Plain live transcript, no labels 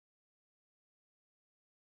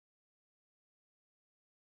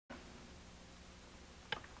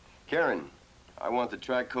Karen, I want the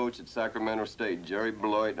track coach at Sacramento State, Jerry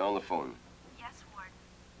Beloit, on the phone. Yes, Ward.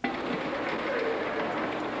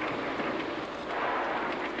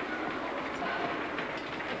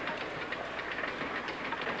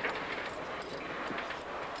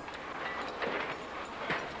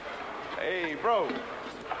 Hey, bro.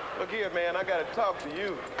 Look here, man. I gotta talk to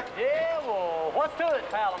you. Yeah, well, what's to it,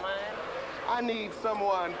 pal of mine? I need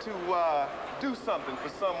someone to do something for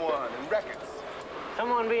someone in records.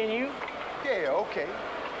 Someone being you? Yeah, okay.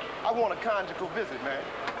 I want a conjugal visit, man.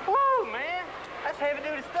 Woo, man. That's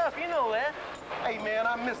heavy-duty stuff. You know that. Hey, man,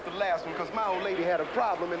 I missed the last one because my old lady had a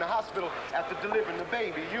problem in the hospital after delivering the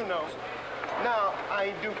baby, you know. Now, I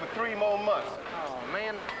ain't due for 3 more months. Oh,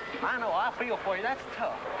 man, I know. I feel for you. That's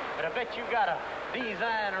tough. But I bet you got a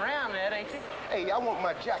design around that, ain't you? Hey, I want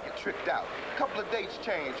my jacket tricked out. Couple of dates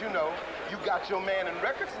changed, you know. You got your man in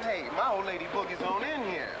records, and hey, my old lady boogie's on in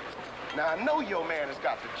here. Now, I know your man has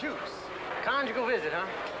got the juice. Conjugal visit, huh?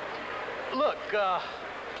 Look, I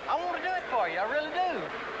want to do it for you. I really do.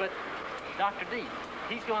 But Dr. D,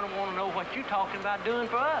 he's going to want to know what you're talking about doing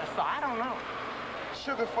for us, so I don't know.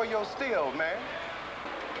 Sugar for your still, man.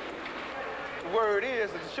 The word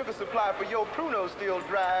is that the sugar supply for your Pruno still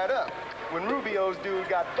dried up when Rubio's dude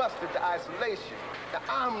got busted to isolation. Now,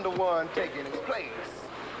 I'm the one taking his place.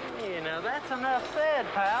 You know, that's enough said,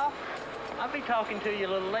 pal. I'll be talking to you a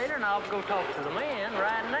little later, and I'll go talk to the man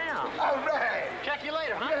right now. All right. Check you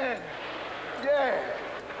later, huh? Yeah. Yeah.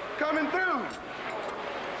 Coming through.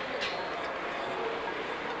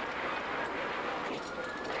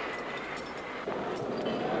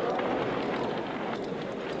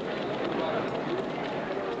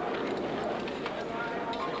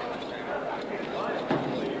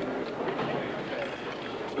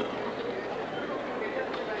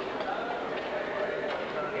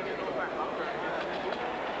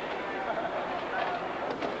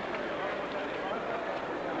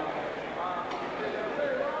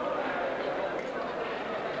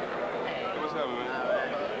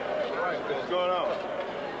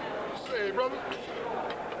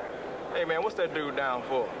 Hey, man, what's that dude down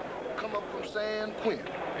for? Come up from San Quentin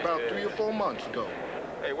about 3 or 4 months ago.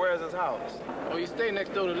 Hey, where's his house? Oh, he stay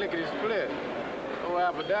next door to Lickety Split. Oh,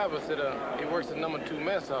 Abadaba said he works at number 2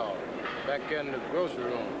 mess hall, back in the grocery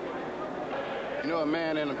room. You know, a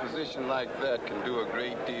man in a position like that can do a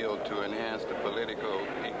great deal to enhance the political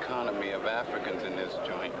economy of Africans in this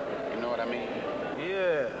joint. You know what I mean?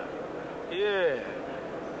 Yeah.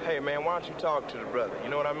 Hey, man, why don't you talk to the brother? You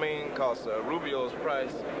know what I mean? Because Rubio's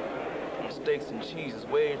price on steaks and cheese is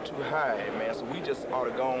way too high, man. So we just ought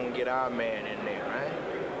to go and get our man in there, right?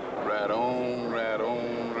 Right on, right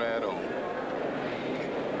on, right on.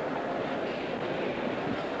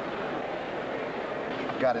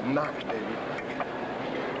 Got it knocked, baby.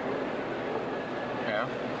 Yeah?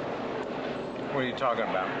 What are you talking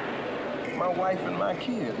about? My wife and my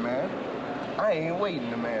kid, man. I ain't waiting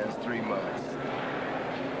the man's 3 months.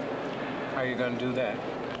 How you gonna do that?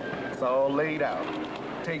 It's all laid out,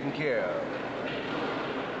 taken care of.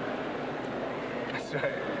 That's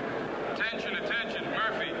right. Attention, attention.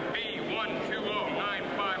 Murphy,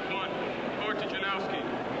 B120951. Porter, Janowski,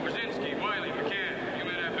 Brzezinski, Wiley, McCann. You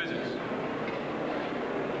men have visits.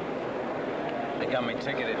 They got me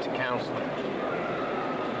ticketed to counseling.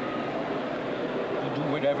 You do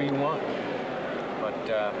whatever you want. But,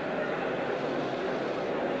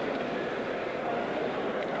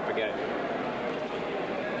 forget it.